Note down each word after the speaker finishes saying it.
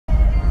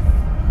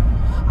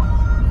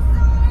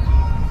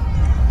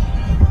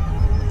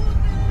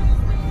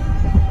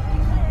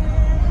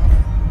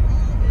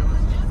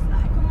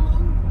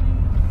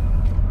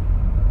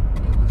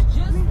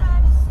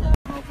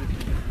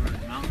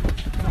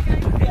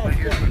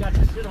got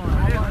your shit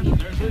on. You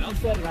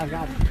said it, I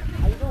got it.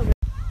 How you doing, man?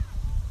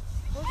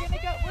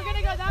 We're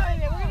gonna go that way,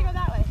 man. We're gonna go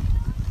that way.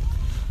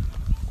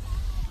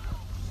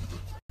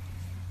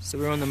 So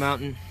we're on the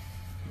mountain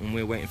and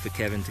we're waiting for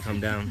Kevin to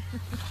come down.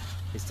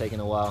 It's taking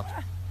a while.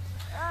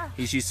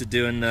 He's used to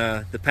doing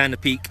the Panda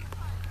Peak.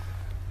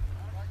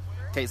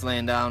 Kate's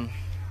laying down.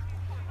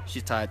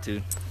 She's tired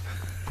too.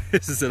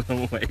 This is a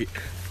long wait.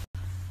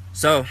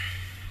 So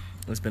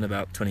it's been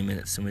about 20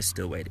 minutes and we're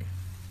still waiting.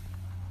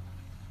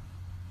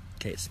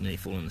 Kate's nearly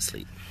falling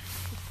asleep.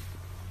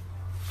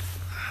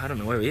 I don't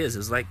know where he is.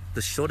 It's like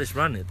the shortest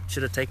run. It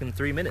should have taken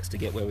 3 minutes to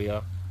get where we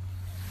are.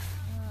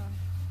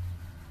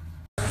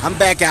 I'm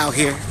back out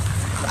here.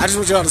 I just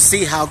want y'all to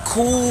see how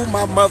cool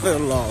my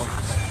mother-in-law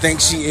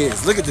thinks she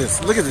is. Look at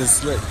this. Look at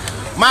this. Look.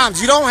 Moms,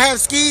 you don't have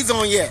skis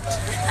on yet.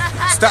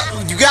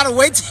 Stop. You gotta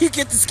wait till you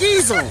get the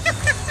skis on.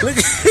 Look.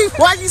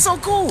 Why are you so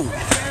cool?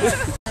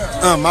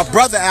 My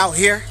brother out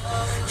here.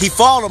 He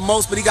fall the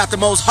most, but he got the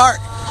most heart.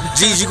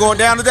 Geez, you going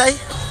down today?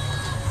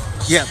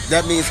 Yeah,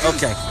 that means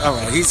okay. All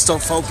right. He's so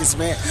focused,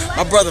 man.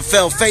 My brother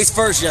fell face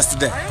first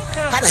yesterday.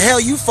 How the hell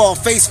you fall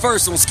face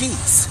first on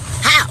skis?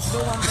 How?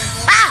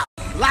 How?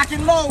 Lock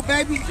and load,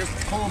 baby. Just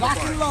pull them Lock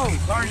and load.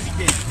 Learn as you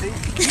get. See?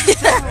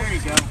 There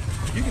you go.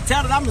 You can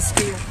tell that I'm a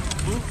skier.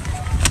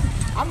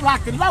 I'm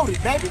locked and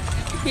loaded, baby.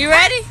 You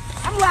ready?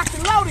 I'm locked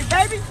and loaded,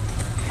 baby.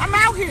 I'm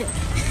out here.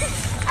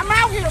 I'm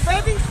out here,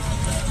 baby.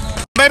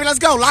 Baby, let's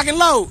go. Lock and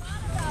load.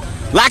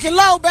 Lock and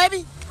load,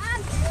 baby.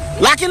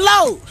 Lock and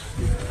load.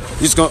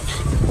 You just gonna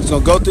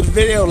go through the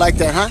video like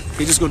that, huh?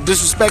 You just gonna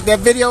disrespect that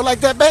video like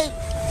that, babe?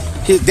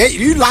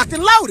 You locked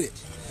and loaded.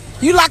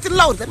 You locked and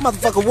loaded. That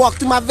motherfucker walked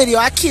through my video.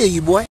 I kill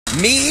you, boy.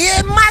 Me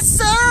and my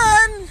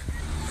son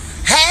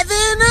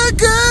having a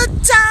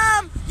good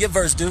time. Your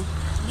verse, dude.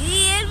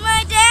 Me and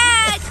my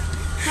dad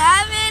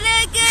having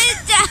a good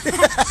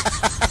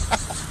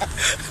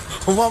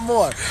time. One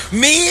more.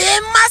 Me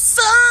and my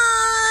son.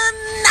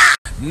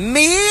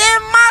 Me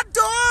and my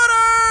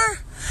daughter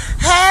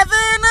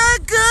having a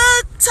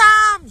good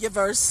time. Your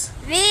verse.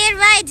 Me and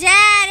my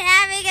dad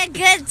having a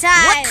good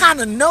time. What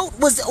kind of note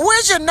was it?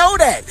 Where's your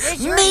note at?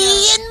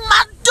 Me and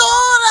my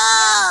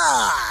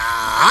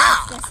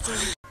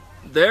daughter.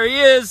 There he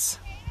is.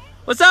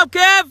 What's up,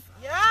 Kev?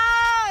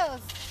 Yes.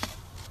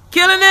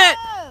 Killing it.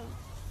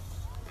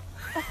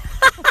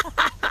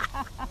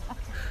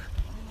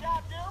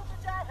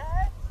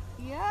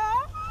 Yeah.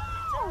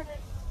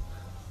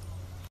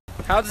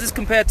 How does this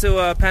compare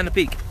to Panda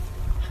Peak?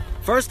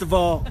 First of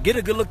all, get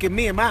a good look at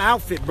me and my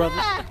outfit,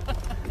 brother.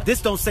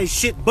 This don't say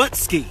shit but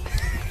ski.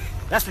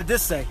 That's what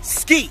this say.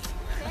 Ski.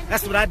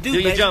 That's what I do,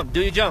 baby. Do your jump.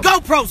 Do your jump.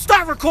 GoPro,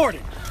 start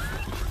recording.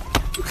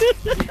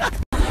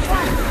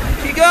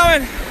 Keep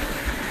going.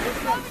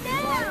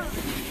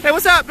 Hey,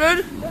 what's up,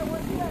 dude?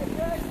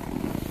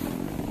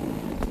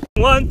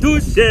 Someone to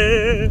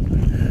share,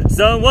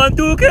 someone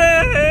to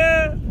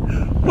care.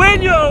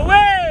 When you're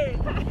away,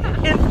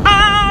 it's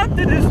hard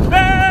to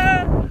despair.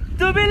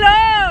 To be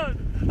loved,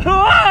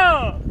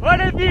 oh, what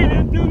a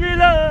feeling to be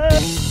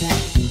loved.